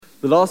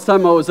The last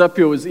time I was up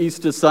here was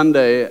Easter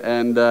Sunday,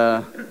 and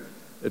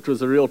it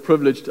was a real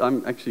privilege.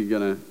 I'm actually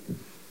going to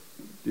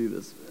do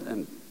this.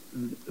 And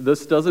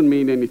this doesn't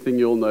mean anything,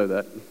 you all know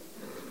that.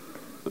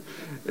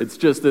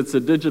 It's a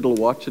digital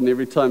watch, and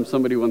every time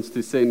somebody wants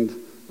to send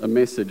a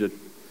message, it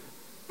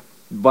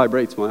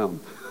vibrates my arm.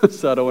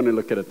 So I don't want to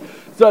look at it.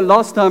 So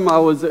last time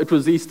it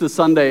was Easter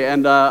Sunday,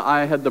 and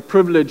I had the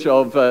privilege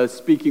of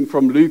speaking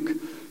from Luke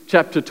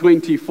chapter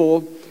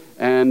 24,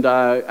 and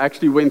I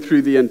actually went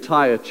through the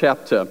entire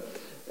chapter.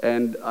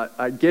 And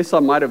I guess I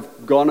might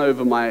have gone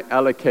over my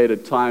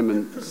allocated time,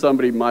 and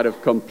somebody might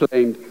have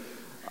complained.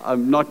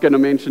 I'm not going to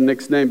mention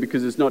Nick's name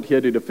because he's not here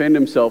to defend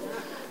himself.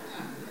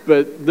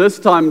 But this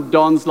time,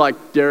 Don's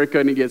like, Derek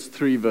only gets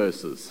 3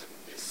 verses.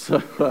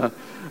 So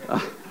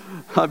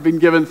I've been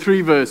given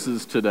 3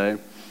 verses today.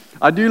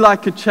 I do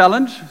like a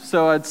challenge,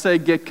 so I'd say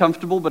get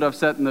comfortable, but I've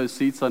sat in those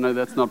seats. I know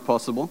that's not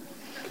possible.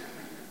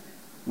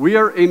 We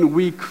are in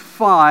week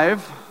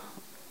 5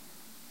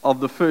 of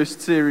the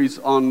first series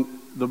on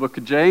the book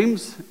of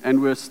James,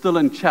 and we're still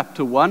in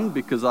chapter 1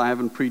 because I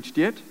haven't preached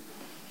yet.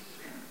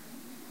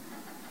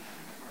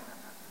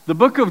 The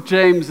book of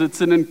James,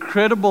 it's an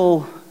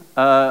incredible,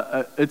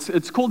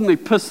 it's called an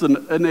epistle,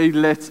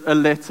 a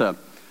letter.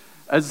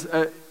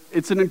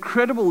 It's an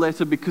incredible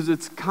letter because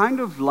it's kind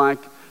of like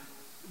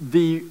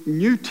the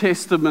New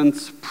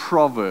Testament's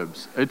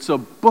Proverbs. It's a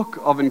book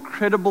of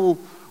incredible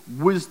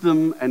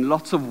wisdom and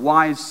lots of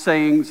wise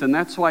sayings, and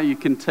that's why you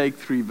can take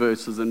 3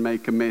 verses and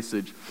make a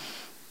message.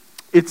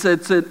 It's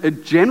a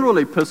general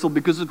epistle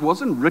because it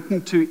wasn't written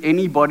to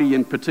anybody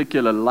in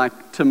particular,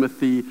 like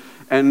Timothy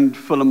and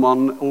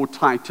Philemon or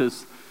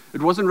Titus.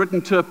 It wasn't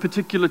written to a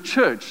particular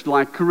church,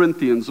 like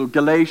Corinthians or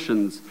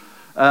Galatians.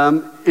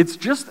 It's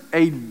just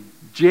a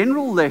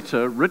general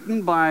letter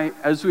written by,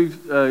 as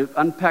we've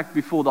unpacked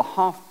before, the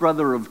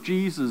half-brother of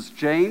Jesus,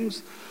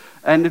 James.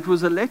 And it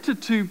was a letter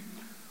to,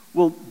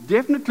 well,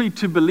 definitely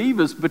to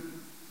believers, but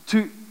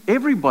to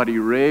everybody,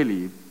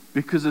 really,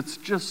 because it's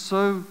just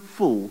so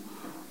full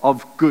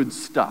of good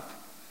stuff.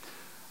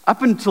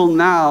 Up until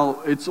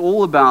now, it's been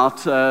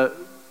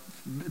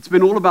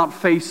all about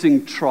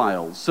facing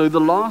trials. So the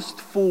last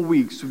 4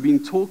 weeks, we've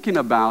been talking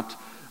about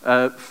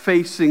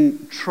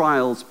facing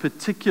trials,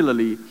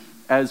 particularly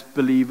as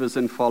believers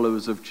and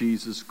followers of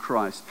Jesus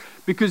Christ.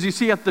 Because you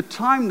see, at the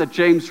time that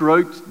James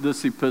wrote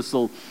this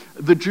epistle,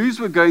 the Jews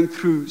were going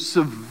through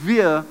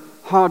severe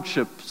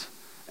hardships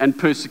and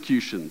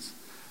persecutions.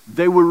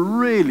 They were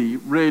really,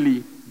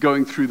 really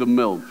going through the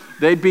mill.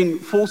 They'd been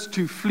forced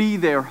to flee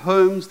their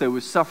homes. They were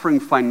suffering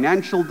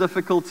financial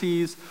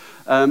difficulties.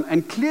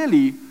 And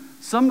clearly,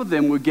 some of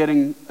them were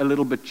getting a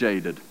little bit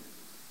jaded.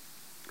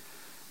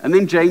 And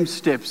then James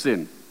steps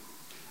in.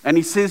 And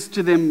he says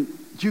to them,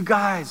 you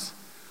guys,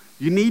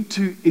 you need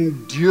to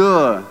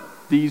endure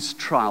these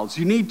trials.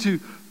 You need to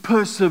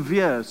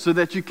persevere so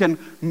that you can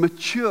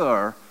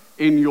mature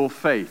in your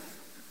faith.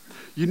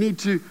 You need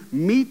to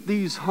meet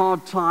these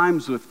hard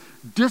times with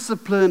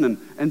discipline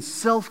and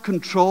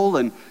self-control,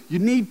 and you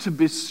need to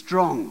be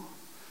strong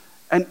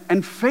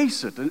and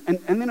face it. And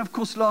then, of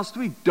course, last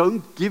week,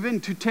 don't give in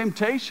to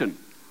temptation.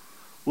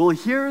 Well,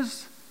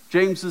 here's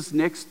James's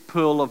next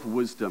pearl of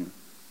wisdom.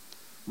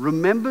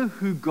 Remember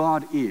who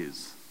God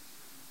is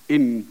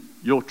in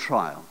your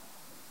trial.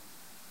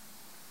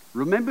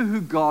 Remember who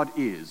God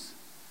is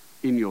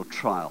in your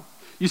trial.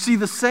 You see,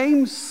 the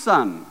same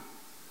sun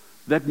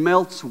that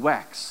melts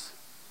wax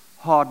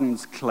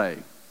hardens clay.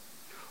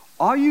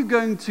 Are you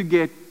going to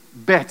get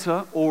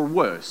better or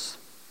worse?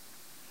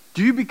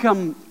 Do you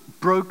become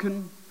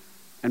broken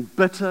and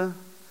bitter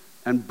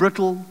and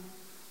brittle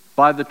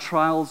by the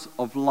trials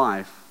of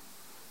life?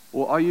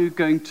 Or are you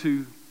going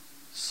to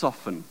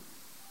soften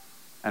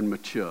and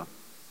mature?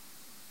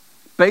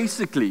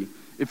 Basically,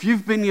 if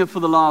you've been here for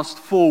the last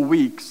 4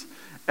 weeks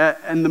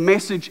and the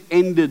message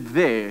ended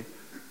there,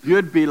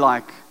 you'd be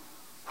like,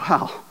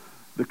 wow,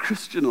 the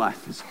Christian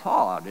life is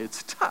hard.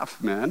 It's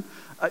tough, man.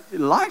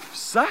 Life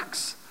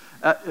sucks.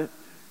 But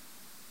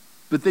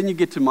then you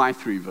get to my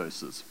 3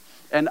 verses.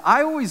 And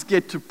I always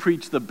get to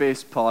preach the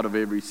best part of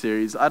every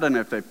series. I don't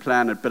know if they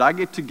plan it, but I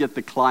get to get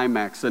the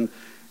climax. And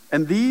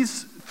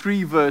these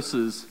 3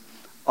 verses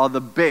are the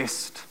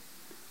best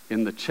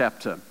in the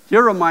chapter.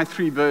 Here are my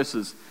 3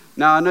 verses.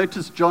 Now, I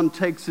notice John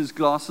takes his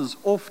glasses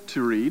off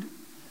to read.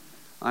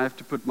 I have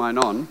to put mine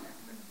on.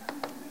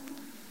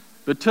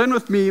 But turn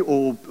with me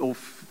or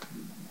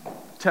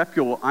tap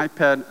your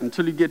iPad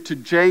until you get to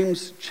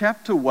James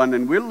chapter 1,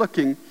 and we're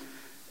looking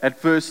at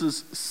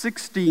verses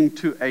 16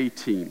 to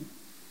 18.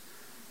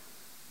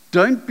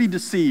 Don't be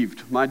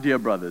deceived, my dear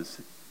brothers.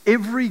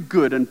 Every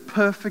good and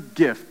perfect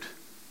gift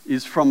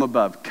is from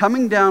above,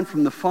 coming down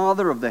from the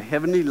Father of the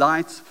heavenly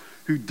lights,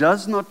 who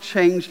does not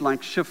change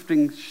like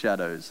shifting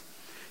shadows.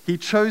 He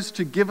chose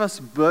to give us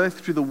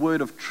birth through the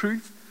word of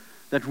truth,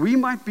 that we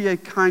might be a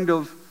kind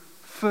of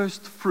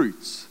first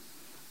fruits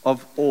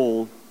of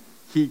all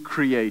he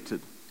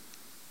created.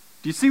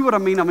 Do you see what I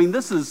mean? I mean,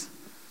 this is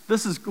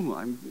cool.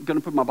 I'm going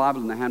to put my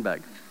Bible in the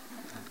handbag.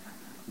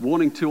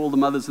 Warning to all the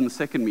mothers in the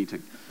second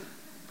meeting.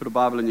 Put a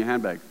Bible in your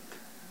handbag.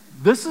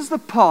 This is the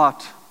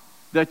part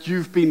that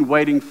you've been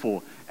waiting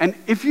for. And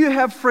if you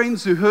have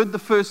friends who heard the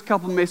first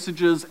couple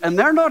messages and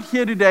they're not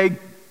here today,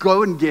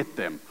 go and get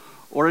them.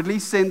 Or at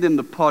least send them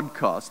the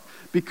podcast.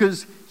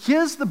 Because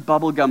here's the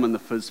bubble gum and the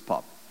fizz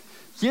pop.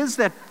 Here's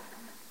that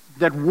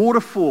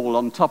waterfall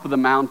on top of the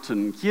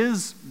mountain.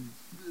 Here's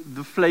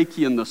the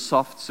flaky and the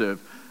soft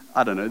serve.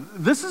 I don't know.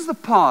 This is the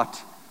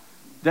part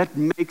that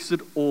makes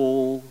it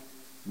all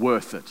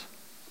worth it.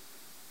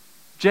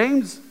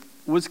 James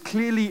was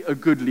clearly a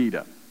good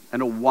leader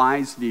and a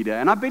wise leader.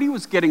 And I bet he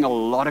was getting a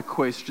lot of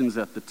questions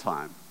at the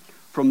time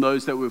from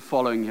those that were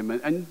following him.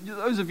 And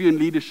those of you in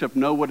leadership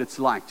know what it's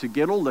like to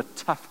get all the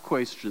tough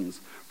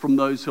questions from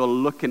those who are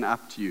looking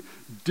up to you.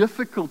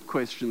 Difficult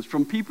questions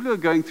from people who are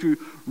going through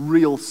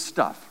real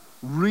stuff,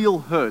 real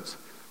hurt,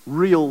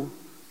 real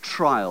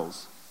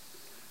trials.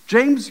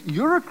 James,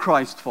 you're a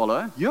Christ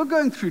follower. You're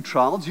going through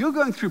trials. You're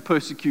going through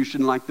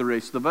persecution like the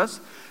rest of us.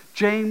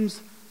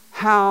 James,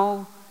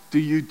 how do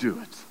you do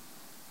it?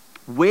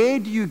 Where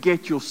do you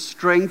get your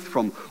strength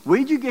from?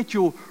 Where do you get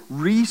your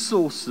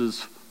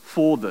resources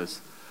for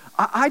this?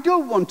 I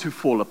don't want to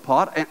fall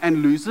apart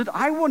and lose it.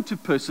 I want to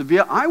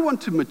persevere. I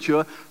want to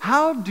mature.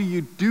 How do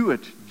you do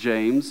it,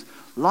 James?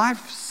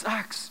 Life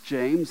sucks,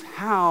 James.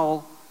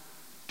 How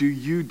do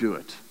you do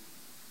it?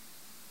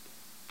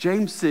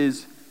 James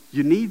says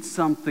you need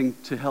something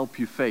to help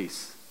you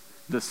face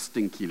this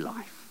stinky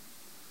life.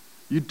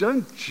 You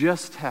don't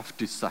just have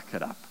to suck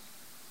it up.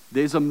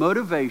 There's a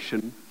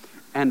motivation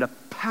and a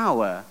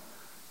power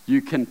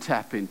you can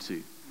tap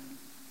into.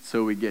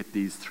 So we get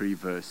these 3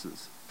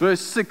 verses.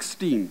 Verse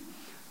 16,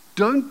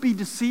 don't be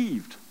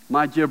deceived,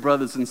 my dear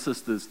brothers and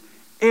sisters.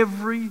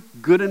 Every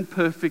good and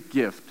perfect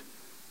gift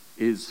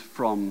is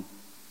from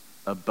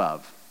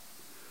above.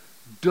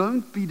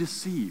 Don't be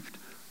deceived.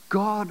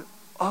 God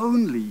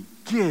only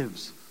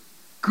gives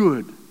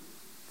good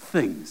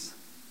things.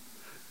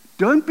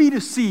 Don't be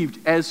deceived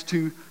as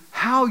to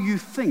how you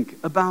think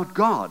about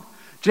God.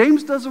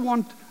 James doesn't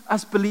want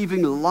us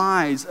believing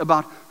lies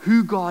about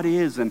who God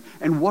is and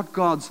what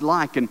God's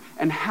like and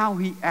how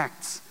he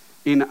acts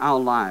in our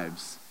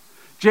lives.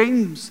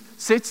 James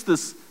sets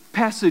this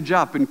passage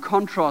up in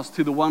contrast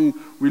to the one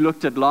we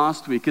looked at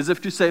last week, as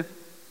if to say,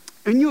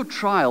 in your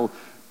trial,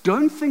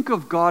 don't think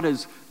of God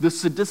as the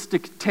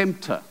sadistic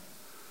tempter,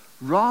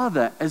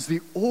 rather as the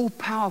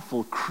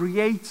all-powerful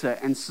creator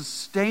and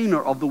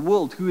sustainer of the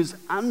world, who is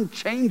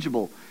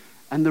unchangeable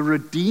and the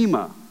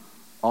redeemer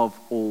of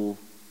all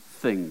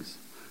things.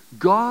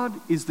 God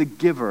is the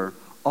giver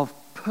of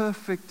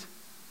perfect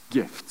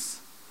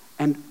gifts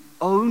and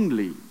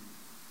only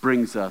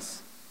brings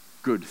us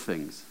good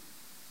things.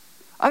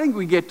 I think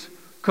we get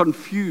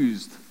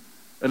confused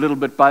a little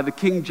bit by the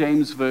King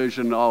James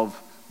Version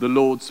of the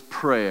Lord's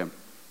Prayer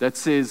that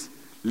says,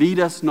 lead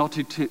us not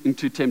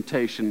into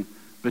temptation,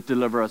 but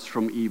deliver us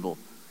from evil.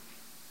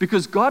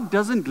 Because God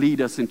doesn't lead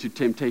us into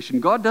temptation.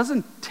 God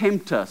doesn't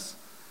tempt us.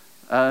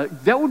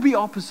 That would be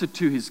opposite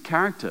to his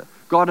character.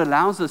 God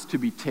allows us to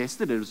be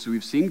tested, as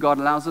we've seen. God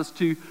allows us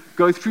to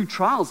go through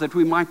trials that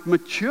we might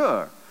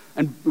mature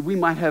and we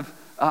might have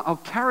our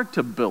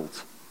character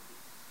built.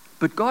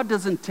 But God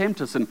doesn't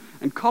tempt us. And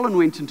Colin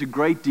went into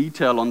great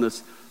detail on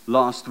this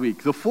last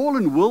week. The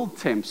fallen world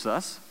tempts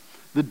us.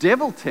 The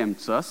devil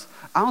tempts us.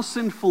 Our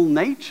sinful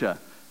nature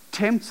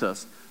tempts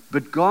us.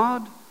 But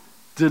God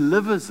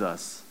delivers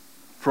us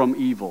from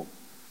evil.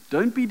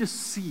 Don't be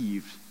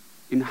deceived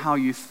in how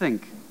you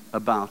think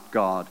about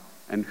God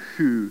and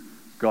who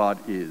God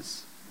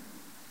is.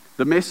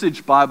 The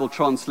Message Bible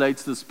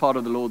translates this part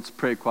of the Lord's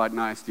Prayer quite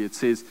nicely. It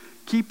says,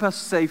 keep us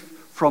safe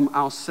from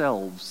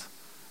ourselves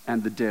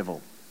and the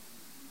devil.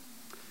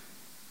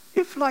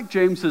 If, like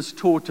James has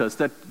taught us,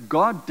 that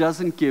God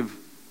doesn't give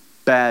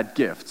bad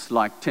gifts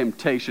like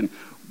temptation,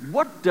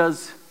 what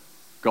does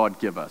God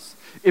give us?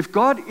 If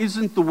God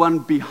isn't the one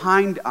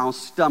behind our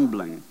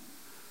stumbling,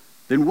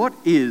 then what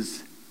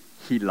is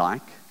he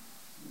like?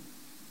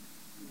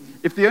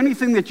 If the only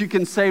thing that you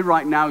can say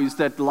right now is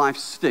that life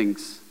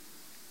stinks,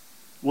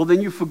 well,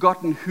 then you've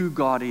forgotten who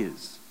God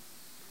is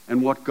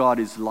and what God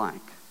is like.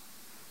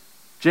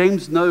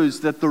 James knows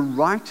that the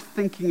right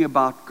thinking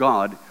about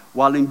God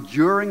while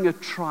enduring a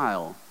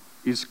trial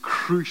is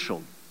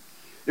crucial.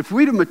 If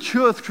we're to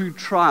mature through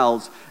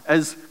trials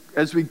as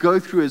we go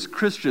through as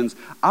Christians,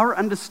 our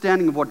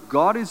understanding of what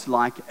God is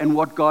like and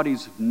what God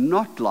is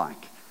not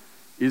like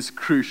is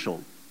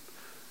crucial.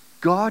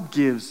 God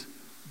gives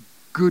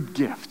good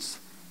gifts,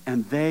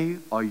 and they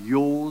are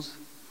yours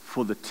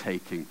for the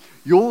taking,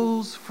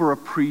 yours for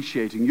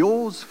appreciating,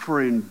 yours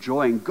for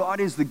enjoying. God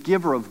is the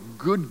giver of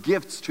good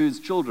gifts to his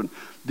children.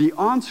 The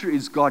answer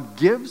is God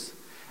gives,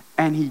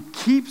 and he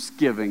keeps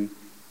giving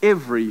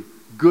every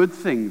good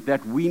thing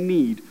that we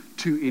need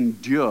to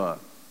endure,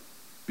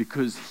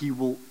 because he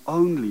will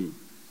only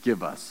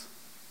give us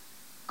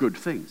good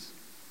things.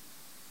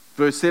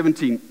 Verse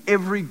 17,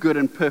 every good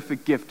and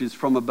perfect gift is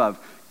from above,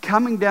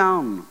 coming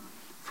down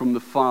from the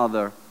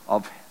Father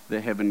of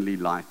the heavenly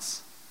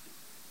lights.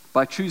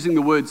 By choosing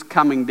the words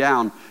coming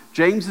down,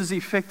 James is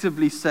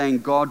effectively saying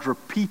God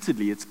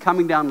repeatedly, it's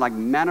coming down like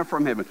manna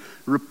from heaven,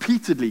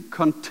 repeatedly,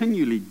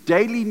 continually,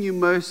 daily new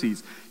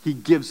mercies, he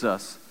gives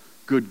us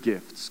good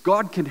gifts.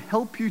 God can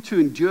help you to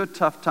endure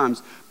tough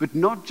times, but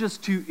not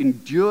just to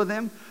endure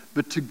them,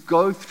 but to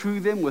go through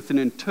them with an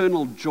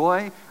internal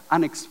joy,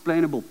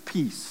 unexplainable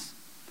peace.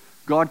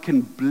 God can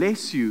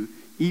bless you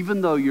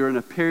even though you're in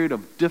a period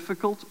of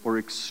difficult or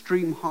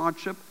extreme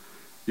hardship.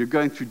 You're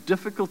going through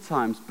difficult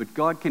times, but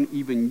God can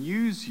even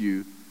use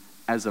you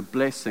as a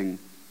blessing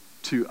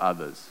to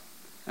others.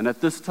 And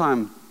at this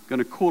time, I'm going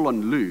to call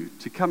on Lou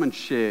to come and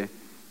share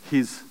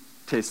his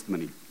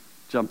testimony.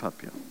 Jump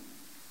up here.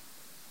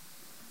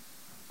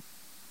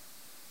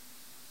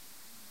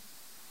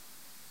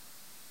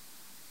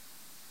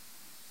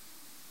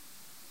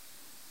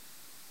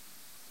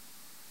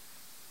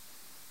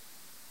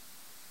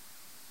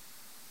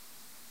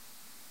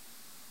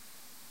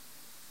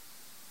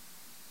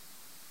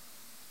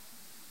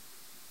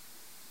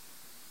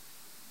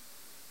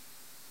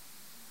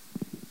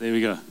 There we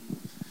go.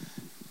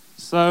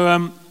 So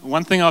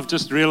one thing I've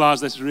just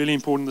realized that's really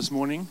important this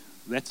morning,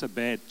 that's a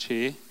bad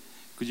chair,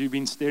 because you've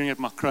been staring at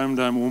my Chrome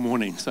Dome all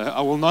morning. So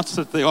I will not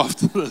sit there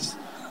after this.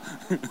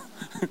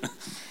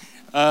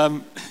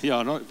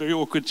 Not very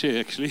awkward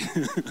chair, actually.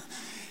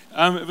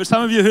 But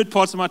some of you heard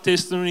parts of my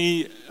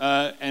testimony,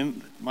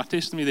 and my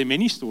testimony, there are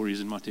many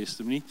stories in my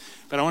testimony,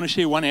 but I want to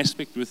share one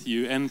aspect with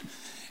you.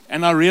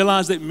 And I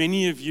realize that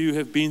many of you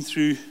have been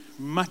through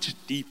much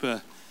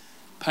deeper,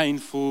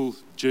 painful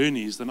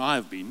journeys than I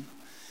have been,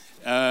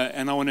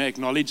 and I want to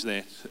acknowledge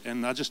that.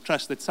 And I just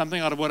trust that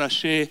something out of what I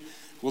share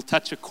will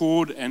touch a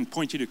chord and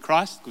point you to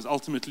Christ, because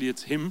ultimately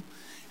it's Him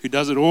who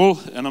does it all.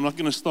 And I'm not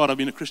going to start. I've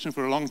been a Christian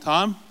for a long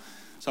time,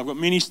 so I've got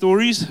many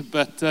stories,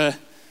 but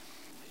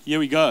here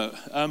we go.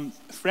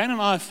 Fran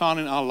and I have found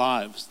in our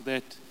lives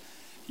that,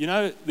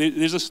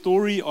 there's a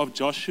story of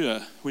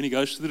Joshua when he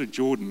goes through the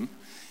Jordan,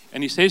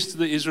 and he says to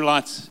the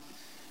Israelites,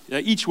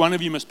 each one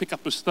of you must pick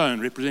up a stone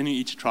representing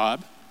each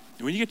tribe.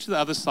 And when you get to the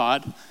other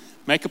side,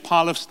 make a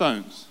pile of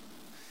stones.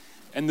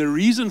 And the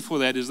reason for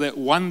that is that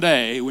one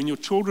day, when your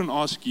children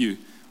ask you,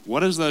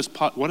 what does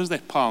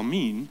that pile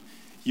mean,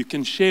 you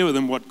can share with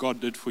them what God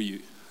did for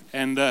you.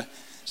 And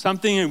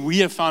something we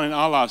have found in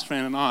our lives,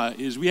 Fran and I,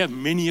 is we have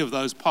many of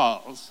those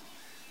piles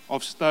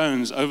of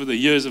stones over the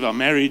years of our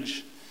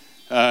marriage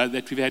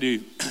that we've had to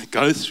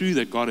go through,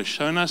 that God has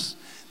shown us,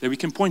 that we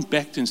can point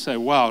back to and say,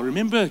 wow,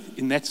 remember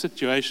in that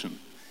situation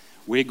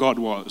where God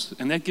was.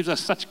 And that gives us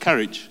such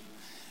courage.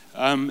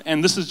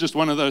 And this is just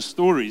one of those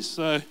stories.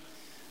 So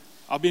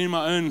I've been in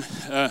my own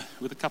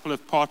with a couple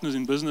of partners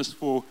in business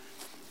for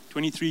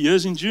 23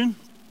 years in June.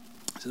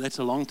 So that's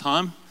a long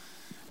time.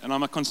 And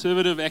I'm a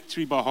conservative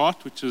actuary by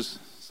heart, which is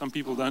some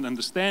people don't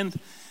understand.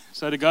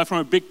 So to go from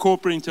a big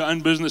corporate into our own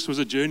business was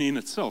a journey in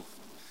itself.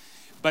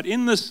 But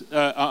in this,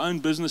 our own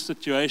business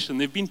situation,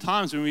 there have been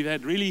times when we've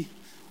had really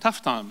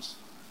tough times.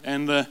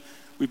 And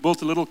we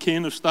built a little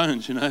cairn of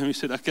stones, and we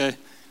said, okay,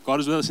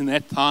 God is with us in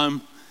that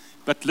time.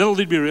 But little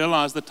did we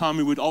realize the time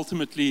we would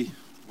ultimately,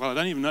 I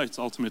don't even know it's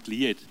ultimately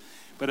yet,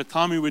 but a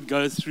time we would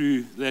go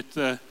through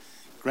that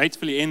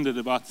gratefully ended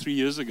about 3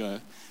 years ago.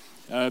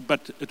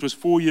 But it was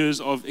 4 years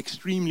of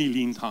extremely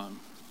lean time.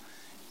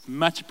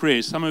 Much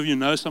prayer. Some of you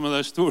know some of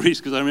those stories,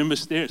 because I remember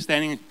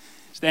standing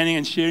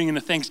and sharing in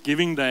a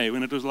Thanksgiving day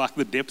when it was like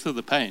the depth of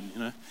the pain,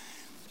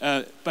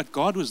 But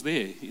God was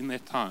there in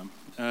that time,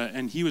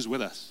 and He was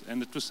with us.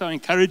 And it was so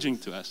encouraging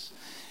to us.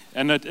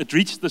 And it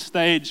reached the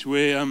stage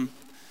where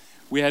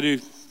we had to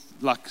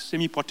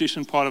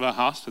semi-partition part of our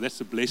house, so that's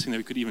a blessing that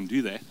we could even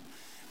do that.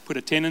 Put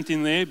a tenant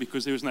in there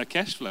because there was no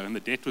cash flow and the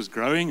debt was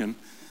growing, and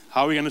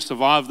how are we going to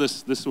survive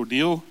this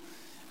ordeal?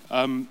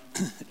 And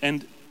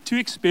two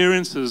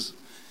experiences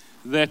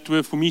that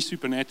were for me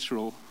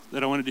supernatural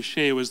that I wanted to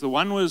share was, the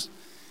one was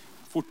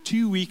for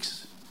 2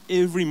 weeks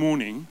every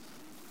morning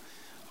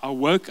I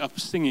woke up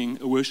singing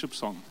a worship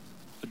song,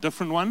 a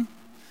different one.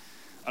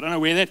 I don't know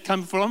where that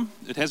came from.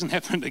 It hasn't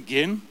happened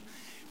again.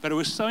 But it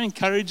was so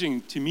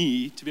encouraging to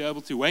me to be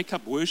able to wake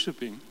up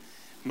worshiping,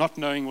 not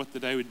knowing what the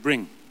day would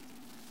bring.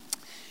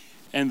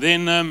 And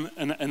then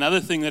another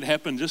thing that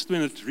happened just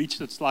when it reached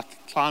its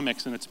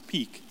climax and its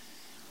peak,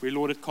 where,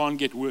 Lord, it can't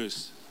get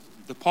worse.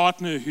 The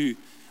partner who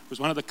was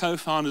one of the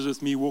co-founders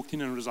with me walked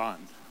in and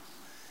resigned.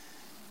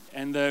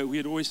 And we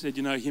had always said,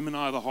 him and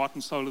I are the heart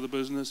and soul of the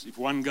business. If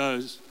one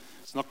goes,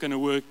 it's not going to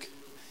work.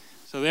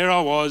 So there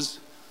I was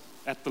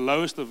at the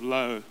lowest of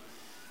low,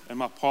 and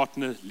my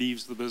partner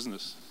leaves the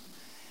business.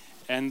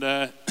 And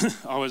I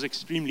was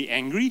extremely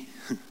angry,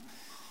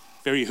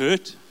 very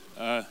hurt.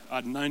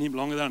 I'd known him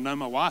longer than I'd known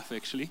my wife,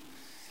 actually.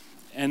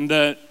 And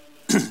I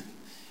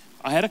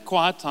had a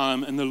quiet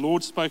time, and the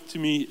Lord spoke to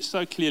me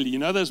so clearly.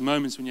 Those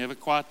moments when you have a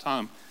quiet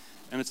time,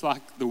 and it's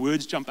like the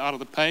words jump out of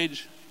the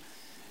page.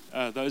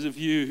 Those of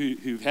you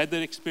who've had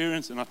that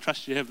experience, and I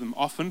trust you have them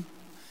often,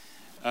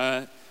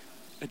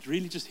 it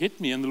really just hit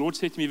me. And the Lord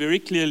said to me very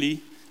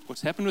clearly,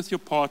 what's happened with your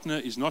partner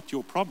is not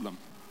your problem.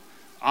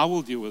 I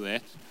will deal with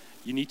that.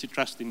 You need to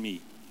trust in me.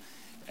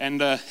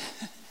 And I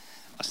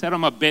I sat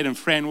on my bed and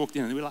Fran walked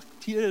in and there were like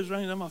tears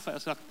running down my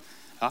face.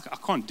 I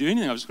can't do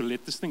anything. I've just got to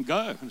let this thing go.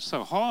 And it's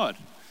so hard.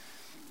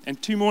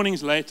 And 2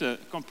 mornings later,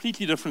 a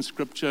completely different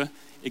scripture,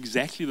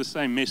 exactly the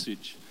same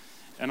message.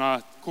 And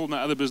I called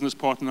my other business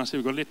partner and I said,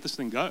 we've got to let this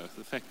thing go.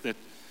 The fact that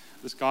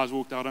this guy's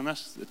walked out on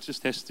us, it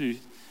just has to,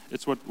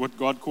 it's what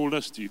God called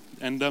us to.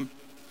 And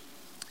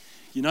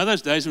you know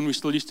those days when we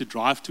still used to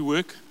drive to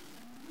work?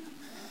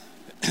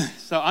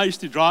 So I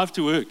used to drive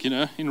to work, in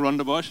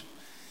Rondebosch.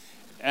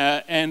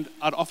 And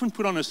I'd often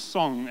put on a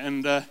song.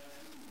 And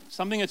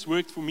something that's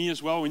worked for me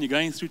as well when you're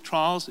going through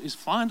trials is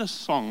find a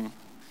song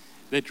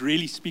that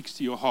really speaks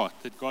to your heart,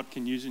 that God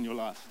can use in your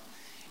life.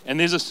 And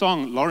there's a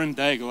song, Lauren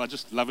Daigle, I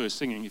just love her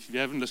singing. If you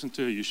haven't listened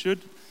to her, you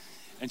should.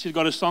 And she's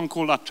got a song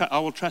called I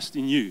Will Trust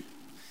in You.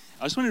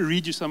 I just want to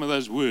read you some of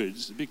those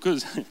words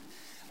because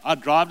I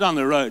drive down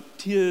the road,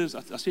 tears.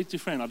 I said to a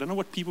friend, I don't know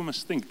what people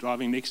must think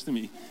driving next to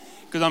me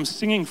because I'm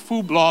singing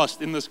full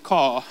blast in this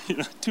car,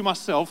 to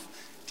myself,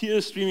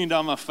 tears streaming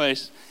down my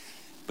face.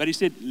 But he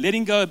said,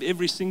 letting go of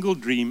every single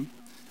dream,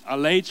 I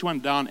lay each one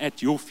down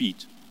at your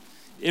feet.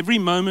 Every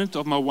moment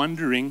of my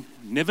wandering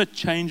never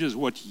changes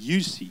what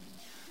you see.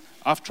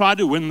 I've tried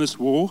to win this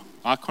war,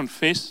 I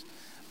confess.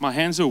 My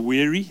hands are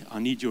weary, I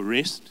need your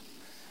rest.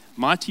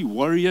 Mighty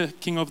warrior,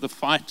 king of the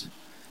fight,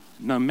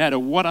 no matter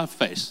what I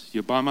face,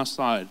 you're by my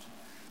side.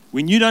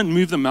 When you don't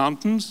move the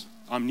mountains,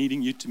 I'm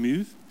needing you to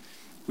move.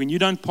 When you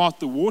don't part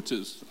the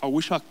waters, I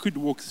wish I could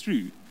walk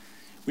through.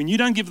 When you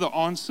don't give the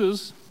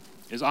answers,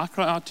 as I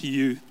cry out to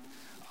you,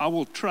 I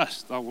will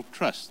trust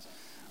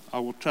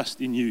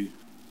in you.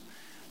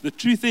 The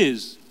truth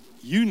is,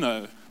 you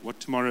know what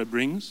tomorrow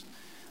brings.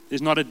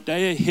 There's not a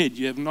day ahead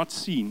you have not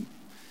seen.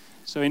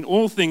 So in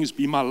all things,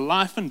 be my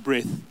life and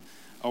breath.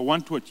 I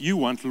want what you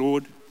want,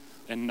 Lord,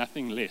 and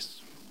nothing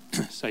less.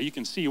 So you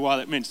can see why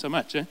that meant so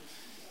much, eh?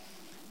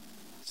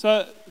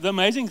 So the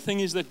amazing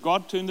thing is that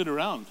God turned it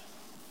around.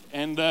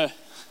 And I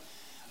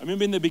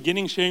remember in the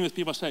beginning sharing with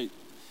people,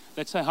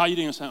 they'd say, how are you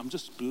doing? I say, I'm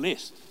just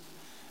blessed.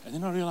 And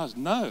then I realized,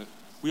 no,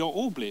 we are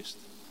all blessed.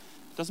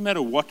 It doesn't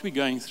matter what we're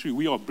going through.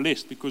 We are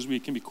blessed because we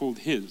can be called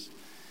His.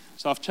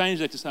 So I've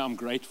changed that to say I'm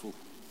grateful.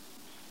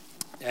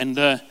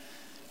 And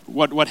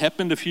what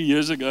happened a few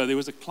years ago, there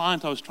was a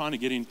client I was trying to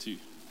get into.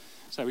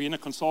 So we're in a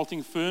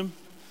consulting firm.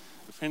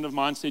 A friend of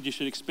mine said, you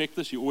should expect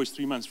this. You're always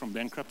 3 months from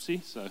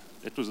bankruptcy. So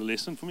that was a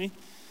lesson for me,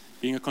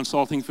 being a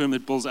consulting firm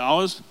that bills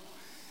hours.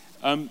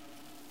 And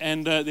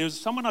there was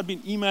someone I'd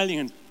been emailing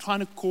and trying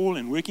to call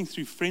and working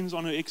through friends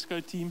on her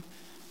Exco team.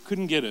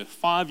 Couldn't get her.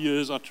 5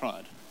 years I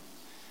tried.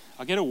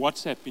 I get a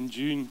WhatsApp in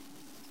June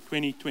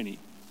 2020.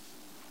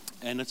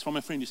 And it's from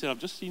a friend. He said, I've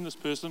just seen this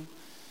person.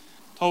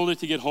 Told her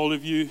to get hold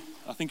of you.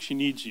 I think she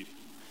needs you.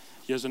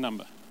 Here's a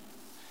number.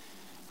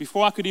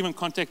 Before I could even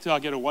contact her, I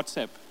get a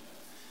WhatsApp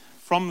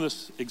from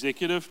this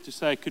executive to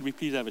say, could we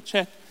please have a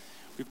chat?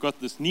 We've got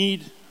this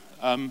need.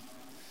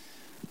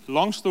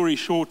 Long story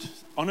short,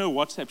 on her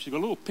WhatsApp, she's got a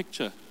little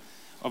picture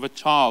of a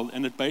child,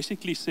 and it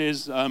basically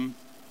says,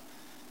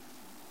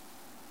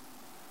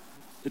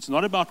 it's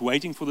not about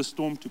waiting for the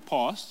storm to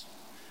pass.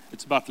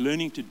 It's about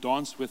learning to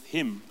dance with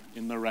Him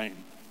in the rain.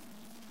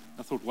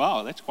 I thought,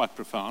 wow, that's quite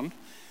profound.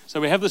 So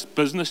we have this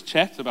business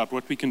chat about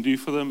what we can do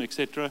for them,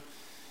 etc.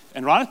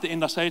 And right at the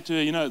end, I say to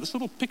her, this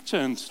little picture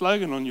and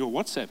slogan on your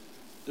WhatsApp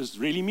is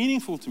really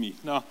meaningful to me.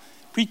 Now,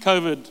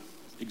 pre-COVID,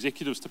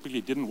 executives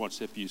typically didn't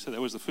WhatsApp you, so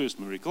that was the first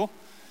miracle.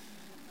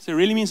 So it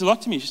really means a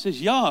lot to me. She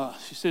says, yeah.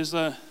 She says,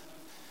 I'm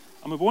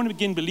a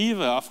born-again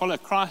believer. I follow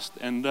Christ,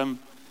 and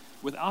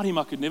without Him,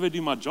 I could never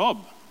do my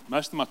job.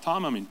 Most of my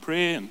time, I'm in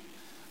prayer. And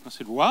I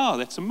said, wow,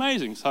 that's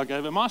amazing. So I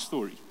gave her my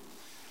story.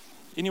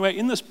 Anyway,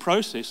 in this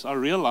process, I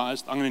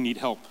realized I'm going to need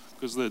help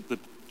because the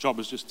job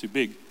is just too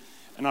big.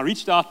 And I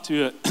reached out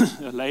to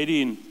a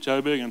lady in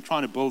Joburg and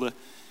trying to build a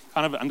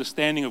kind of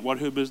understanding of what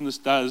her business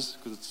does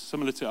because it's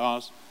similar to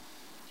ours.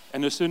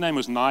 And her surname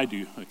was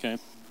Naidu, okay?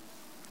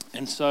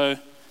 And so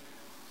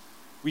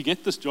we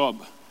get this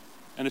job,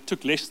 and it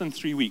took less than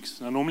 3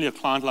 weeks. Now, normally a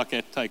client like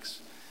that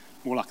takes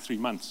more like 3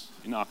 months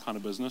in our kind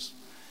of business.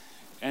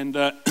 And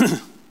I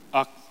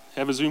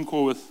have a Zoom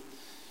call with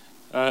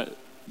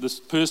this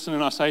person,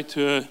 and I say to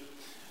her,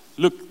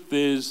 look,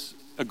 there's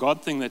a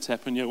God thing that's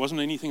happened here. It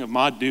wasn't anything of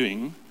my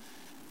doing,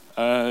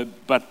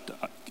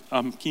 but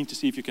I'm keen to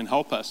see if you can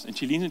help us. And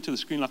she leans into the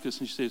screen like this,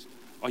 and she says,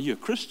 are you a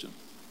Christian?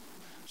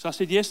 So I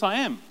said, yes, I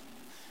am.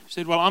 She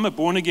said, well, I'm a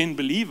born-again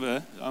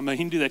believer. I'm a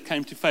Hindu that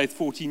came to faith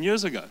 14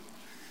 years ago.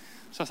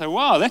 So I said,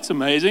 wow, that's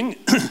amazing.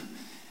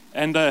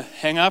 And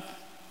hang up,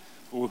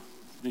 or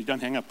you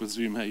don't hang up with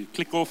Zoom, hey, you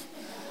click off.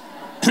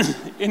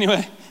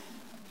 Anyway,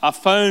 I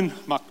phone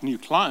my new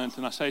client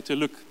and I say to her,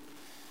 look,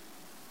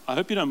 I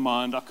hope you don't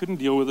mind. I couldn't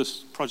deal with this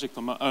project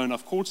on my own.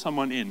 I've called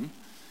someone in,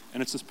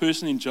 and it's this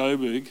person in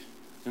Joburg,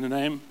 and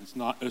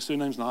her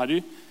surname's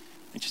Naidu.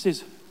 And she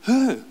says,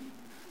 her,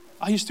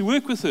 I used to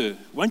work with her.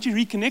 Won't you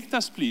reconnect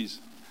us, please?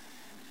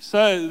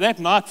 So that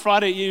night,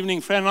 Friday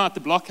evening, Friday night at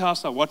the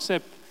Blockhouse, I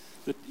WhatsApp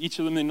each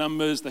of them their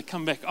numbers. They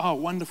come back, oh,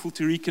 wonderful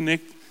to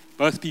reconnect.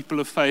 Both people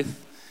of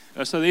faith.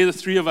 So they're the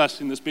three of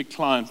us in this big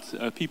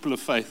client, people of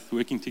faith,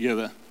 working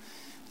together.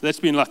 That's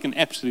been like an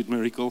absolute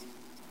miracle.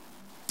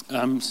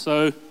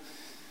 So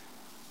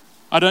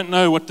I don't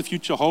know what the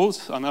future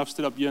holds. I know I've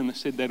stood up here and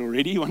said that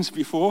already once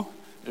before,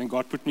 and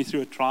God put me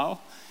through a trial.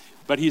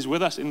 But He's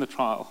with us in the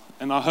trial.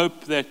 And I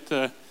hope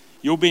that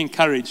you'll be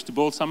encouraged to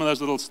build some of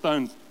those little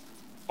stone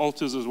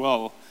altars as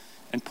well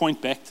and point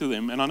back to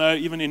them. And I know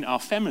even in our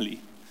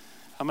family,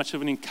 how much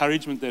of an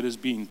encouragement that has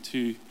been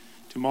to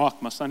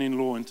Mark, my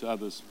son-in-law, and to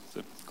others.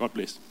 So God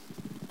bless.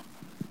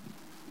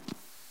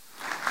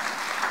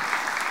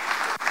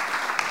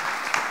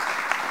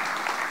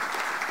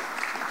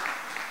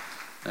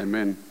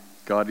 Amen.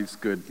 God is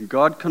good.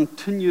 God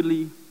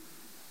continually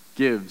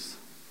gives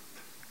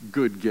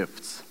good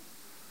gifts.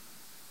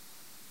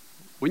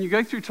 When you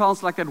go through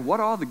trials like that,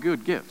 what are the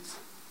good gifts?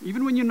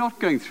 Even when you're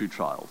not going through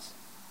trials,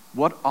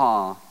 what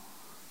are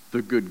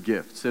the good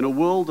gifts? In a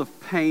world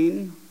of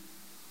pain,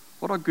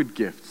 what are good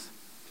gifts?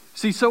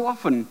 See, so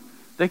often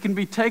they can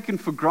be taken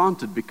for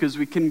granted because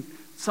we can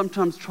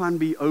sometimes try and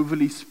be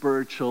overly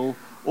spiritual,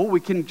 or we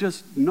can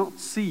just not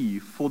see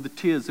for the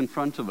tears in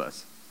front of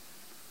us.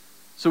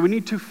 So we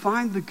need to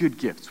find the good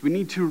gifts. We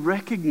need to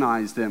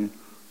recognize them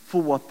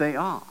for what they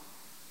are.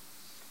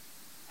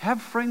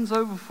 Have friends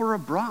over for a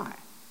braai.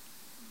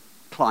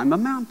 Climb a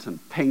mountain.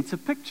 Paint a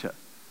picture.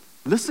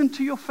 Listen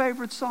to your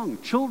favorite song.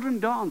 Children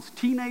dance.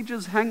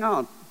 Teenagers hang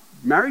out.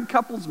 Married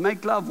couples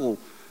make love, or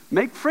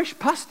make fresh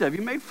pasta. Have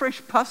you made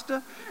fresh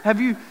pasta? Have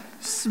you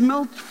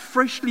smelt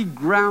freshly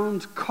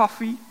ground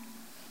coffee?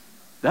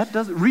 That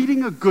does.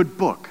 Reading a good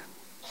book.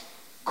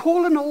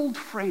 Call an old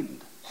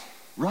friend.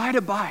 Ride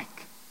a bike.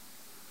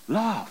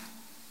 Laugh,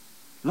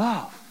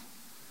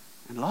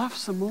 and laugh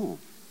some more.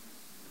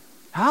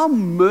 How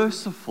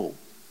merciful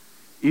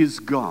is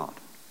God?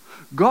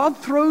 God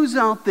throws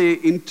out there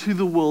into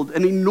the world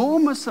an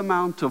enormous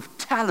amount of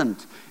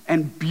talent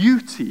and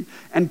beauty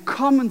and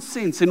common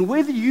sense. And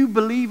whether you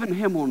believe in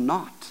Him or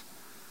not,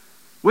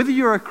 whether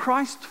you're a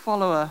Christ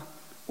follower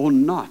or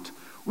not,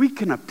 we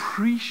can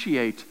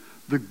appreciate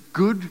the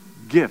good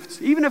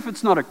gifts. Even if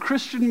it's not a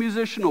Christian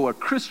musician or a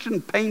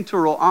Christian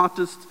painter or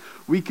artist,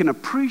 we can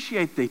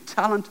appreciate their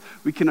talent.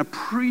 We can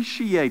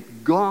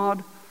appreciate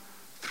God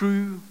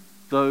through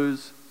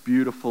those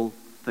beautiful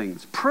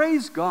things.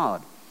 Praise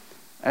God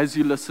as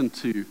you listen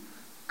to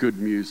good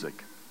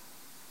music.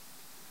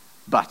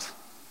 But,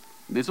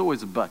 there's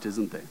always a but,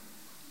 isn't there?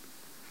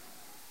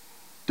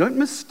 Don't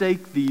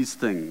mistake these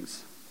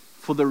things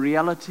for the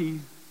reality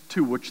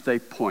to which they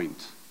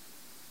point,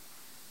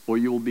 or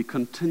you will be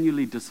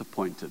continually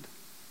disappointed.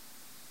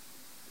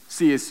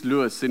 C.S.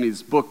 Lewis, in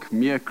his book,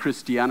 Mere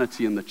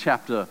Christianity, in the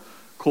chapter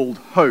called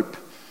Hope,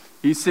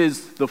 he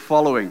says the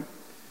following: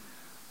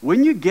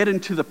 when you get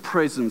into the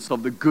presence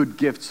of the good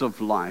gifts of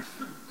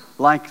life,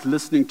 like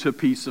listening to a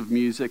piece of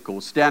music,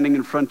 or standing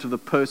in front of the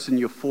person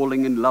you're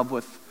falling in love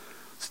with,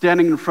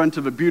 standing in front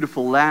of a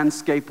beautiful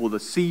landscape or the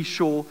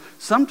seashore,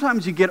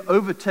 sometimes you get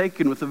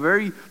overtaken with a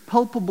very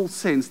palpable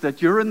sense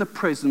that you're in the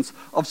presence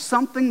of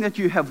something that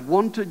you have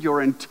wanted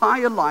your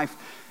entire life,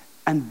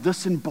 and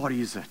this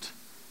embodies it.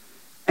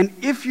 And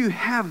if you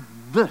have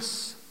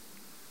this,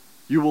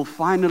 you will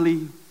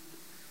finally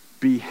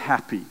be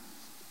happy.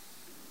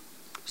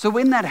 So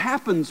when that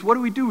happens, what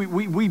do?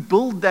 We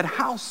build that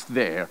house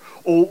there,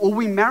 or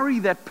we marry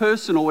that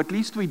person, or at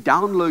least we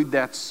download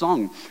that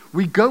song.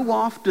 We go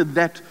after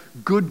that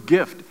good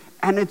gift,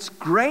 and it's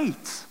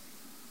great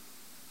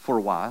for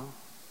a while.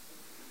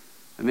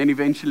 And then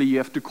eventually you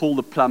have to call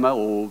the plumber,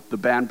 or the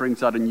band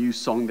brings out a new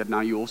song that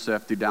now you also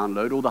have to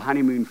download, or the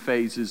honeymoon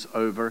phase is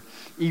over.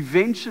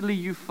 Eventually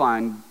you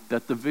find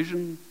that the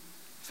vision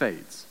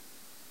fades.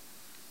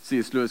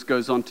 C.S. Lewis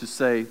goes on to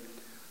say,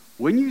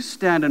 when you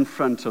stand in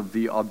front of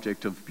the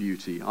object of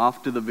beauty,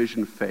 after the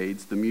vision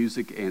fades, the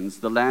music ends,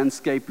 the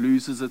landscape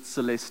loses its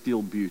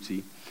celestial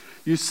beauty,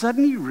 you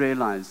suddenly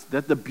realize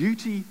that the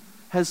beauty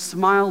has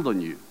smiled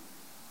on you,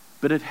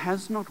 but it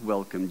has not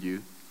welcomed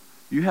you.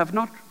 You have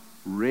not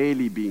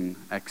really been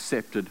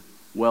accepted,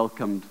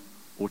 welcomed,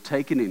 or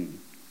taken in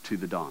to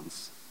the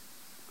dance.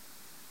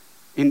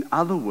 In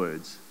other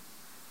words,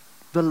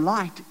 the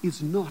light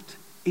is not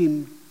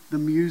in the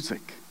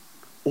music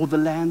or the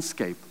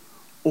landscape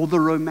or the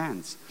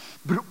romance,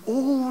 but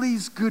all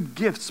these good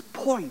gifts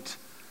point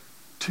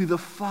to the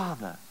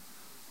Father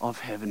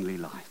of heavenly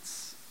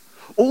lights.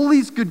 All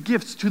these good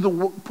gifts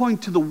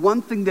point to the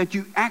one thing that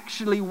you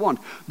actually want,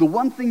 the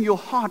one thing your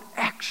heart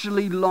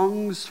actually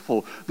longs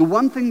for, the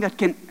one thing that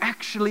can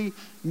actually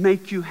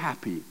make you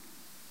happy,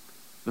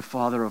 the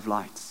Father of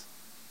lights.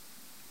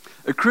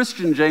 A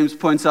Christian, James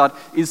points out,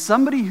 is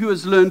somebody who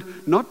has learned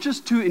not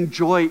just to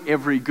enjoy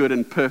every good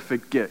and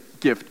perfect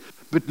gift,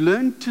 but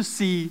learn to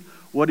see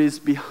what is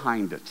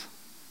behind it.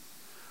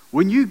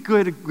 When you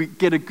get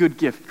a good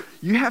gift,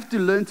 you have to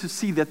learn to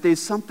see that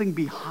there's something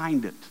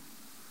behind it.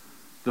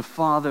 The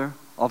Father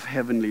of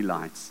heavenly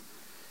lights.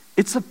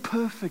 It's a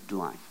perfect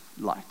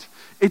light.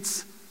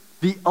 It's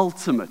the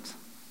ultimate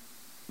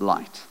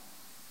light.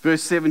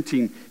 Verse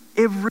 17,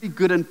 every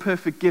good and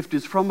perfect gift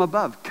is from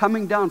above,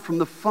 coming down from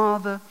the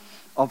Father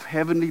of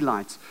heavenly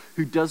lights,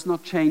 who does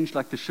not change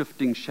like the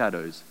shifting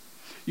shadows.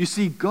 You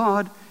see,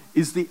 God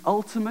is the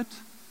ultimate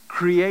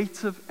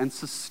creative and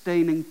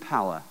sustaining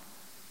power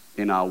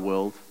in our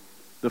world,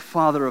 the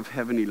Father of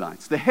heavenly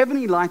lights. The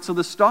heavenly lights are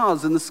the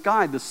stars in the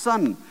sky, the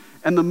sun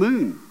and the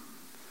moon.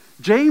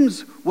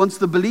 James wants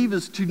the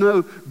believers to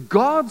know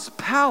God's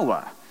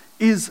power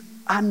is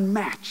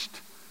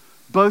unmatched,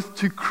 both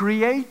to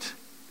create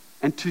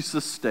and to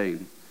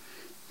sustain.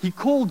 He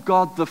called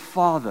God the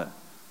Father,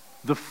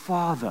 the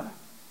Father.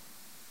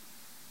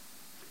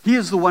 He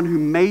is the one who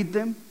made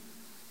them.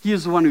 He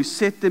is the one who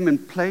set them in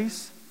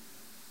place.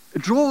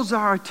 It draws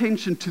our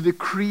attention to the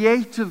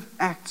creative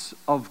acts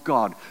of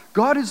God.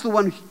 God is the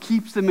one who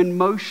keeps them in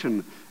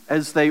motion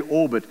as they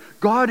orbit.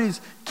 God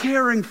is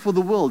caring for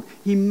the world.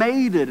 He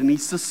made it and He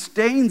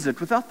sustains it.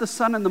 Without the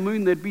sun and the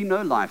moon, there'd be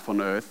no life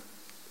on earth.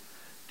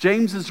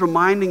 James is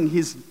reminding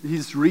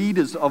his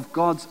readers of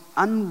God's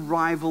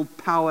unrivaled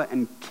power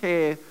and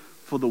care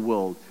for the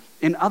world.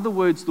 In other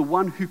words, the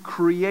one who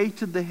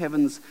created the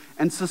heavens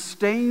and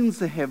sustains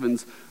the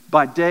heavens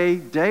by day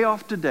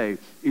after day,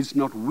 is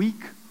not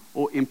weak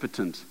or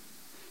impotent.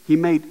 He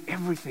made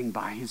everything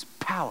by His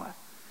power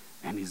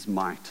and His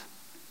might.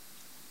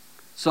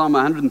 Psalm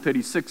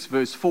 136,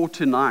 verse 4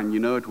 to 9, you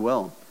know it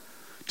well.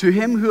 To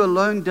Him who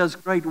alone does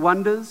great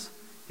wonders,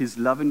 His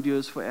love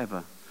endures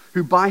forever.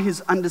 Who by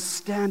His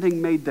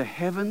understanding made the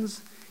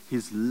heavens,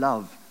 His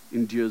love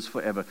endures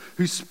forever.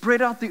 Who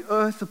spread out the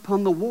earth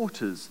upon the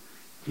waters,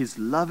 His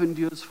love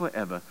endures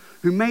forever.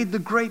 Who made the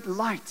great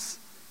lights,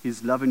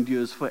 His love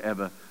endures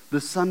forever.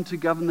 The sun to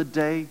govern the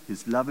day,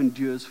 His love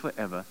endures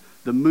forever.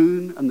 The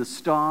moon and the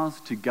stars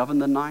to govern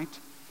the night,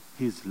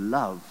 His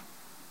love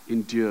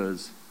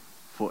endures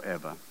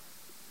forever.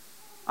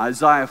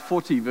 Isaiah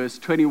 40, verse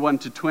 21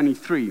 to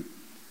 23.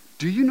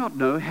 Do you not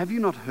know? Have you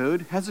not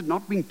heard? Has it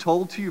not been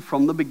told to you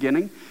from the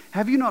beginning?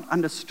 Have you not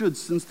understood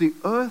since the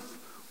earth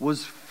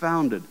was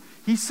founded?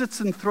 He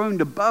sits enthroned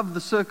above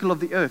the circle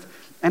of the earth,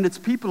 and its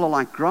people are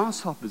like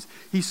grasshoppers.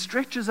 He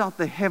stretches out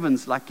the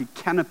heavens like a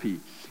canopy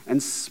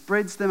and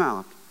spreads them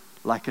out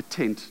like a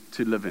tent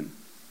to live in.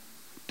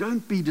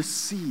 Don't be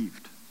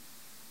deceived.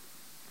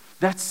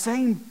 That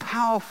same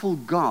powerful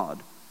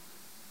God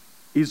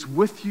is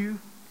with you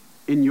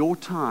in your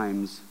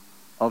times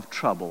of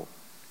trouble.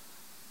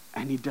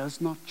 And He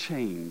does not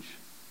change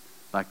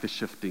like the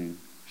shifting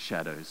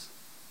shadows.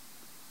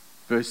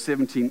 Verse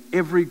 17,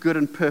 every good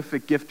and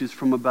perfect gift is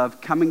from above,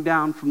 coming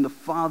down from the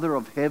Father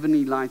of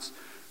heavenly lights,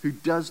 who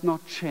does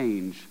not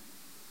change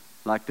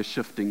like the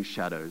shifting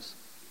shadows.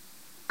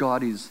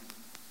 God is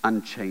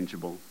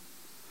unchangeable.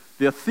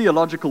 The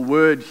theological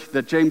word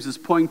that James is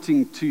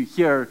pointing to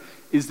here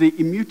is the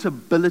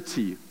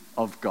immutability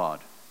of God.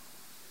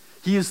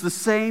 He is the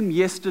same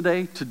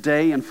yesterday,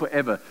 today, and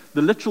forever.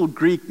 The literal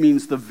Greek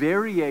means the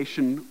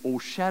variation or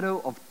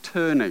shadow of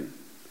turning.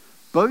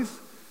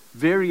 Both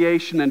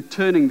variation and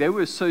turning, they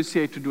were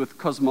associated with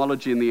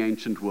cosmology in the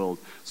ancient world.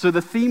 So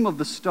the theme of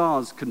the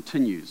stars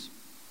continues.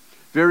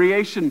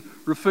 Variation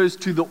refers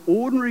to the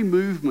ordinary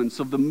movements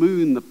of the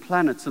moon, the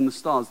planets, and the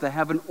stars. They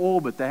have an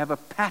orbit, they have a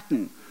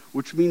pattern,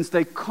 which means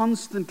they're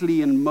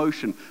constantly in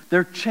motion.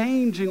 They're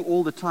changing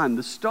all the time.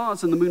 The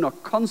stars and the moon are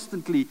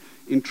constantly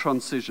in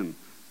transition,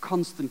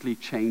 constantly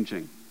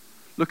changing.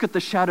 Look at the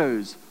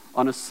shadows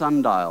on a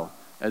sundial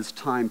as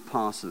time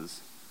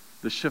passes,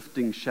 the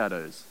shifting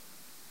shadows.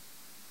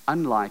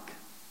 Unlike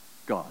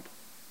God.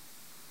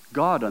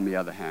 God, on the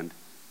other hand,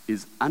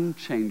 is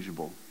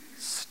unchangeable,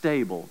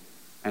 stable,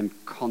 and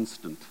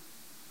constant.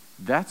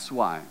 That's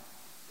why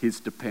He's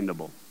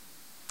dependable.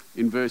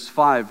 In verse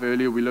 5,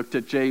 earlier we looked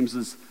at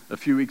James's a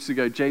few weeks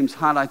ago. James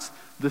highlights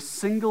the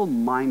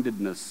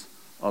single-mindedness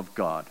of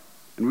God.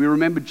 And we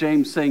remember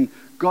James saying,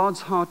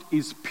 God's heart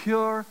is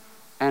pure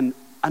and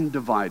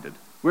undivided,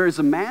 whereas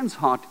a man's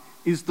heart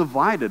is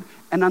divided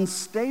and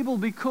unstable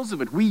because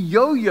of it. We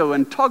yo-yo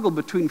and toggle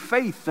between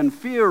faith and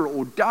fear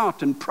or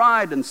doubt and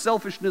pride and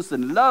selfishness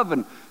and love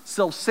and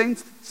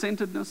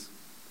self-centeredness.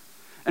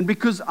 And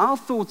because our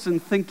thoughts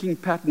and thinking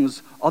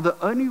patterns are the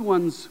only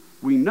ones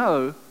we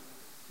know,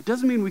 it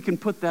doesn't mean we can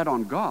put that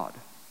on God,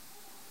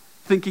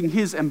 thinking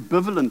He's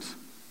ambivalent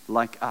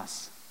like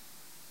us.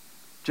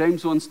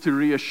 James wants to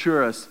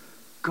reassure us,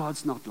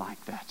 God's not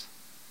like that.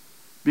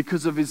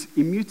 Because of His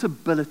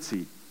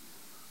immutability,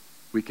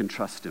 we can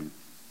trust Him.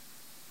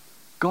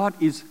 God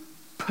is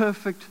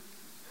perfect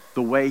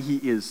the way He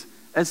is.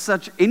 As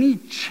such, any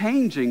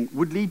changing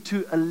would lead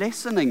to a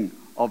lessening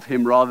of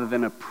Him rather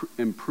than an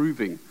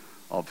improving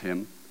of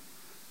Him.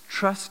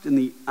 Trust in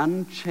the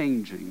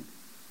unchanging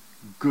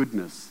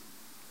goodness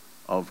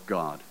of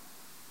God.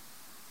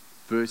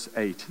 Verse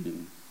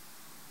 18.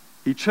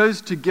 He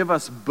chose to give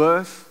us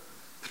birth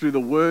through the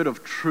word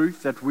of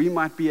truth, that we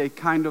might be a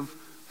kind of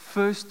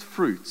first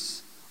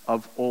fruits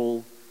of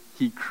all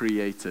He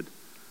created.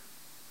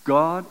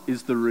 God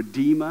is the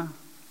Redeemer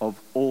of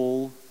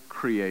all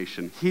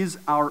creation. He's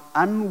our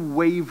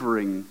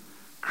unwavering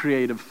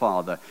creative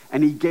Father.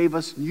 And He gave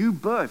us new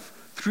birth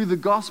through the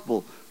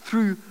gospel,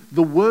 through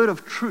the word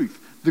of truth.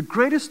 The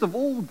greatest of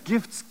all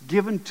gifts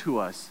given to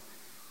us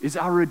is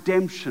our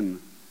redemption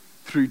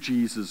through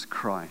Jesus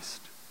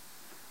Christ.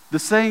 The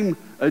same,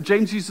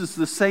 James uses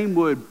the same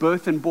word,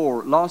 birth and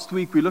bore. Last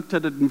week we looked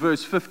at it in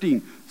verse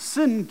 15.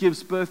 Sin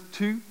gives birth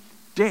to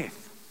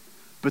death,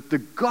 but the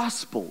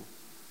gospel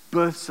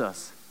births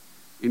us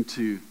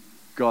into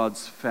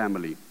God's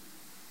family.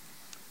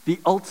 The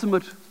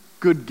ultimate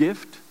good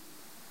gift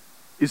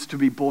is to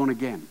be born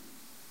again.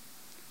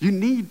 You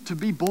need to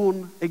be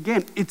born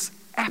again. It's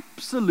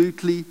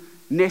absolutely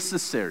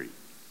necessary.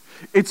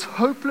 It's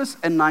hopeless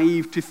and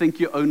naive to think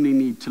you only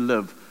need to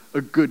live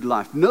a good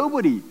life.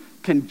 Nobody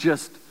can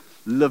just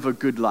live a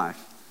good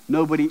life.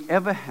 Nobody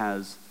ever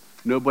has,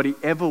 nobody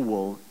ever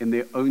will, in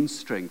their own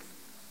strength,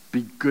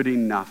 be good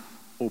enough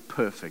or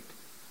perfect.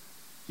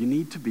 You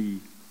need to be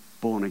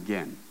born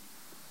again.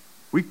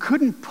 We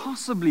couldn't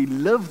possibly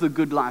live the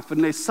good life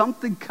unless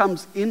something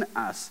comes in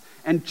us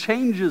and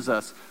changes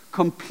us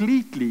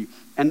completely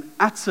and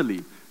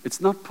utterly.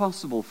 It's not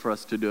possible for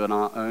us to do it on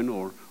our own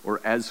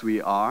or as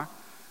we are.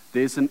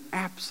 There's an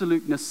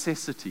absolute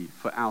necessity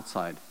for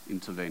outside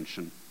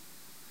intervention.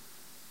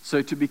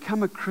 So to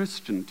become a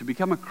Christian, to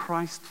become a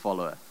Christ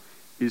follower,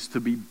 is to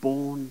be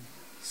born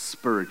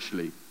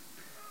spiritually.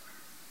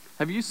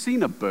 Have you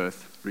seen a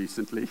birth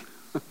recently?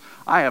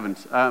 I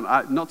haven't.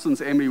 Not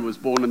since Emily was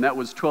born, and that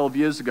was 12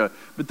 years ago.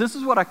 But this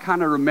is what I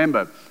kind of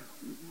remember.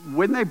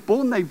 When they're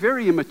born, they're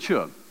very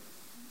immature.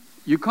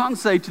 You can't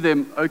say to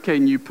them, okay,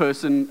 new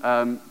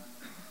person,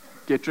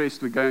 get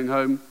dressed, we're going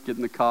home, get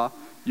in the car,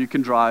 you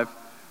can drive.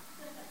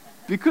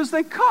 Because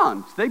they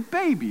can't. They're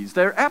babies.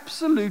 They're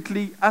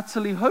absolutely,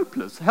 utterly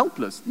helpless.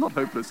 Helpless.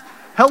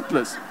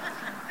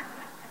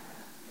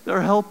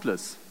 They're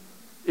helpless.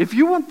 If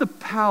you want the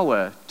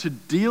power to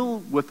deal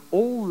with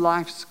all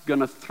life's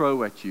going to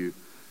throw at you,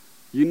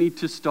 you need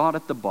to start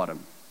at the bottom.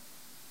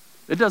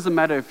 It doesn't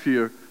matter if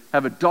you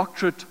have a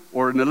doctorate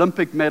or an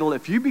Olympic medal.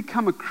 If you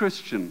become a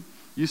Christian,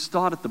 you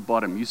start at the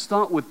bottom. You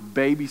start with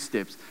baby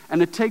steps.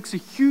 And it takes a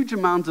huge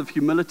amount of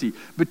humility.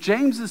 But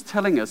James is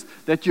telling us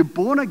that you're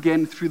born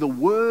again through the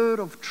word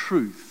of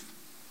truth.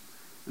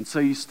 And so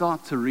you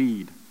start to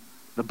read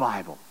the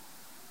Bible.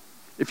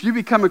 If you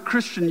become a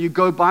Christian, you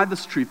go by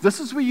this truth.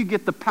 This is where you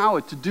get the power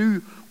to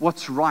do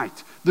what's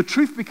right. The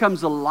truth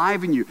becomes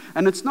alive in you.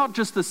 And it's not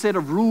just a set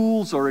of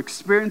rules or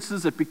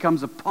experiences. It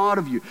becomes a part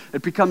of you.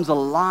 It becomes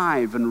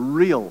alive and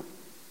real.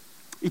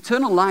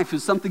 Eternal life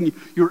is something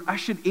you're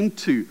ushered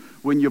into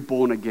when you're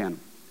born again.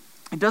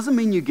 It doesn't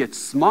mean you get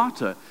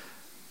smarter.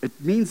 It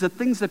means that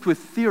things that were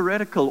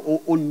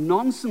theoretical or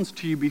nonsense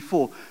to you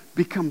before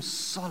become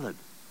solid.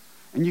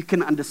 And you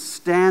can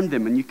understand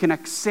them and you can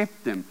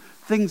accept them.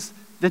 Things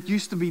that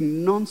used to be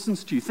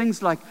nonsense to you.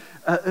 Things like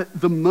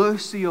the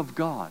mercy of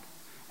God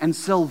and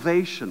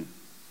salvation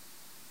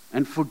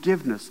and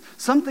forgiveness.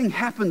 Something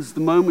happens the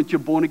moment you're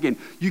born again.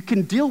 You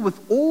can deal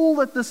with all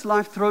that this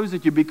life throws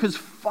at you because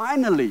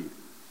finally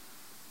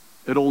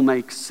it all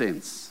makes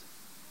sense.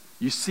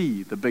 You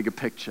see the bigger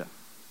picture.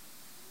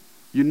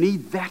 You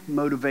need that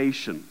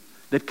motivation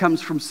that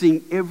comes from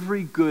seeing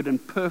every good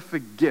and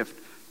perfect gift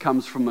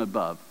comes from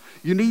above.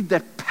 You need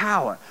that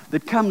power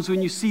that comes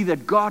when you see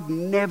that God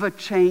never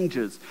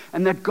changes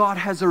and that God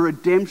has a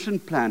redemption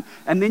plan.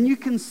 And then you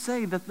can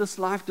say that this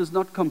life does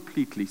not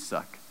completely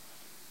suck.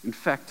 In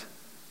fact,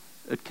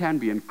 it can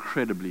be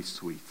incredibly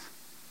sweet.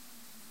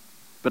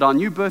 But our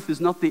new birth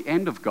is not the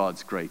end of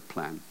God's great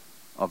plan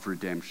of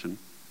redemption.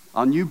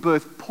 Our new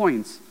birth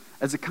points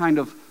as a kind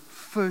of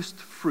first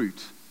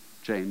fruit,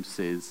 James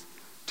says,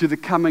 to the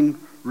coming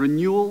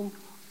renewal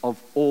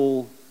of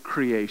all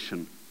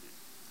creation.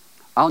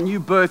 Our new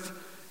birth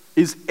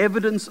is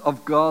evidence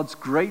of God's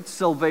great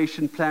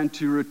salvation plan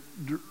to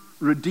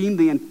redeem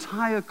the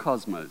entire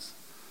cosmos.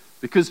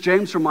 Because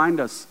James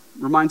reminds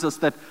us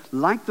that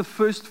like the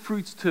first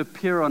fruits to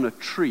appear on a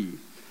tree,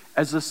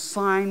 as a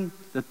sign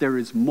that there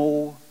is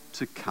more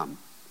to come.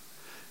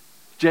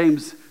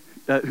 James,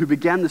 who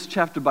began this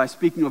chapter by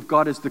speaking of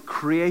God as the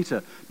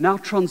creator, now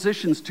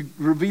transitions to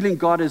revealing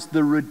God as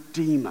the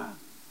redeemer.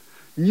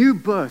 New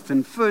birth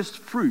and first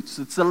fruits,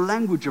 it's a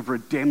language of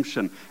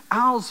redemption.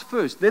 Ours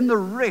first, then the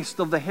rest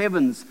of the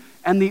heavens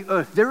and the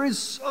earth. There is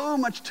so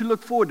much to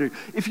look forward to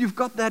if you've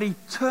got that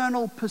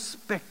eternal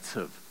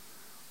perspective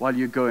while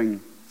you're going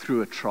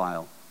through a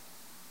trial.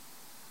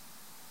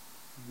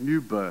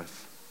 New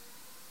birth.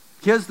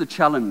 Here's the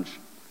challenge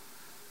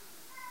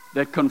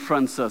that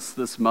confronts us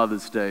this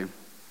Mother's Day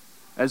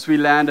as we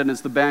land and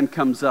as the band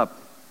comes up.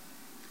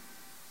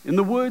 In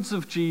the words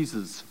of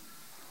Jesus,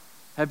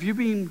 have you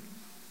been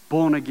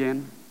born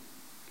again?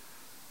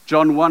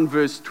 John 1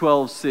 verse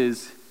 12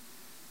 says,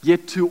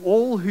 "Yet to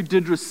all who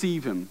did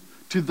receive him,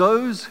 to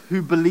those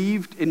who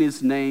believed in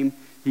his name,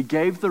 he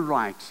gave the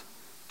right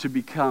to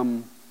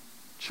become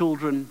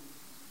children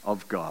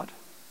of God."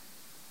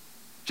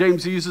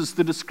 James uses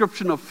the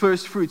description of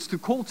first fruits to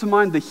call to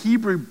mind the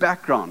Hebrew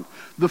background.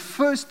 The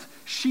first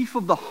sheaf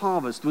of the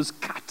harvest was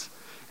cut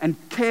and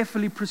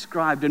carefully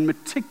prescribed and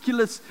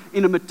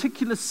in a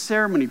meticulous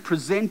ceremony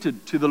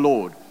presented to the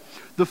Lord.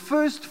 The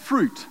first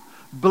fruit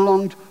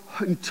belonged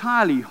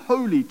entirely,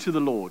 wholly to the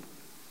Lord.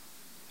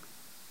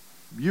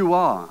 You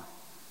are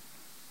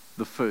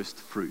the first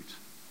fruit.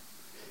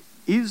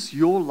 Is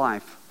your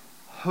life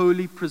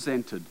wholly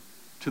presented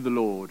to the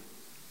Lord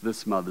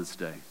this Mother's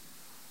Day?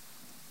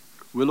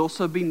 We'll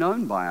also be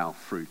known by our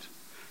fruit.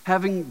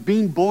 Having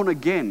been born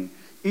again,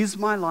 is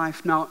my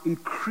life now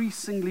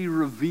increasingly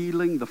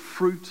revealing the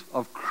fruit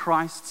of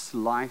Christ's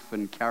life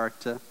and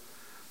character,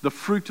 the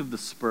fruit of the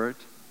Spirit?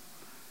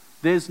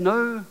 There's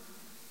no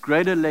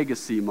greater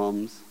legacy,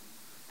 moms,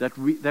 that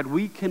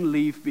we can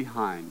leave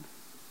behind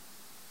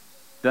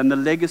than the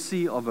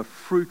legacy of a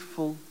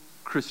fruitful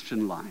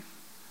Christian life,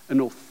 an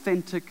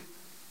authentic,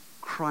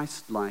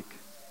 Christ-like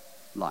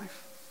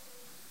life.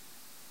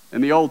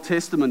 In the Old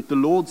Testament, the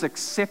Lord's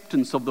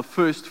acceptance of the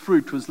first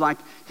fruit was like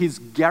his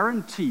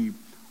guarantee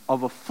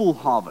of a full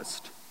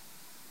harvest.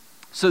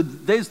 So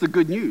there's the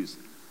good news.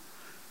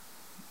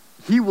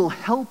 He will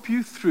help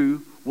you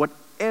through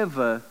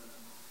whatever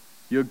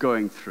you're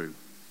going through.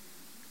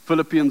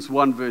 Philippians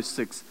 1 verse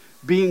 6,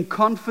 being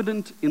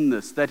confident in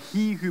this, that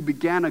he who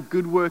began a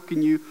good work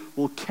in you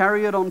will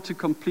carry it on to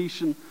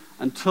completion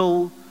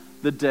until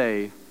the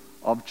day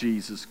of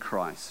Jesus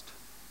Christ.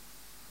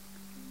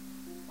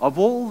 Of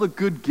all the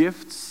good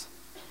gifts,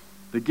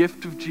 the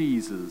gift of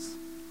Jesus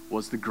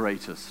was the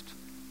greatest.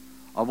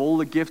 Of all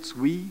the gifts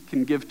we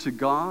can give to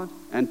God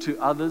and to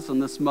others on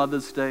this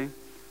Mother's Day,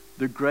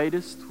 the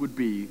greatest would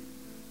be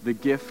the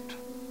gift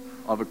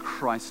of a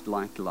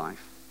Christ-like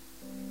life.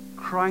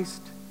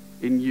 Christ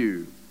in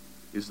you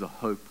is the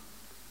hope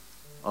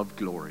of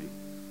glory.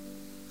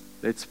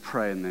 Let's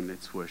pray and then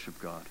let's worship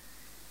God.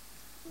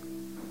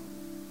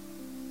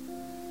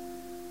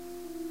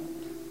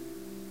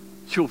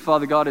 Sure,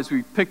 Father God, as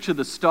we picture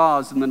the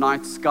stars in the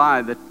night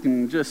sky that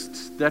can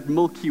just, that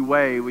Milky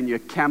Way when you're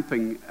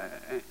camping,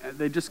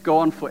 they just go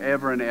on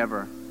forever and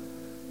ever.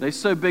 They're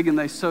so big and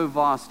they're so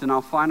vast, and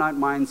our finite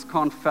minds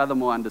can't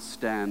fathom or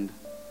understand.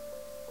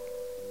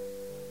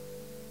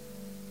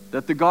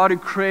 That the God who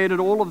created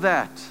all of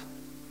that,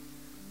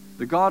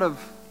 the God of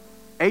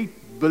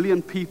 8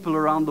 billion people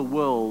around the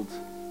world,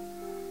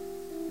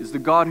 is the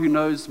God who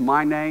knows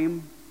my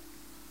name.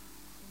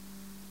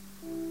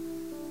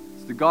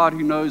 It's the God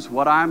who knows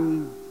what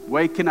I'm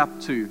waking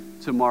up to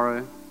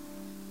tomorrow.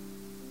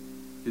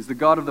 Is the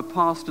God of the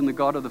past and the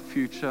God of the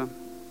future.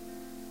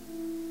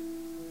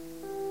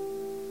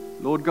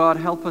 Lord God,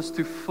 help us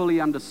to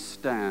fully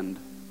understand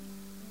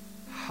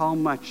how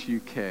much you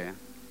care,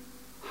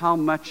 how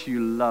much you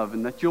love,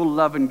 and that your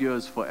love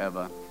endures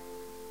forever.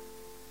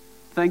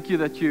 Thank you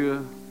that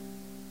you're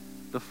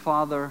the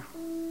Father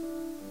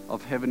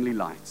of heavenly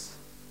lights.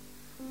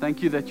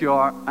 Thank you that you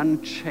are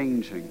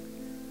unchanging.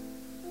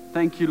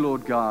 Thank you,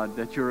 Lord God,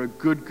 that you're a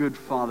good, good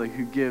Father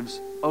who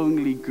gives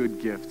only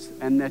good gifts,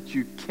 and that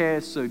you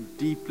care so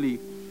deeply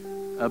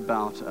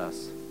about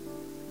us.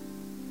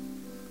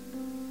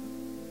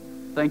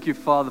 Thank you,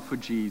 Father, for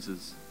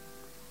Jesus,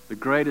 the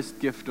greatest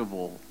gift of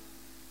all.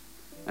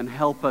 And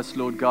help us,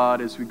 Lord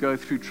God, as we go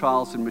through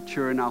trials and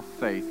mature in our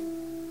faith,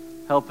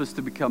 help us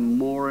to become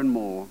more and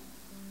more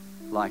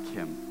like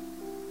him.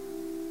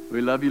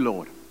 We love you,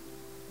 Lord.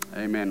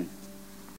 Amen.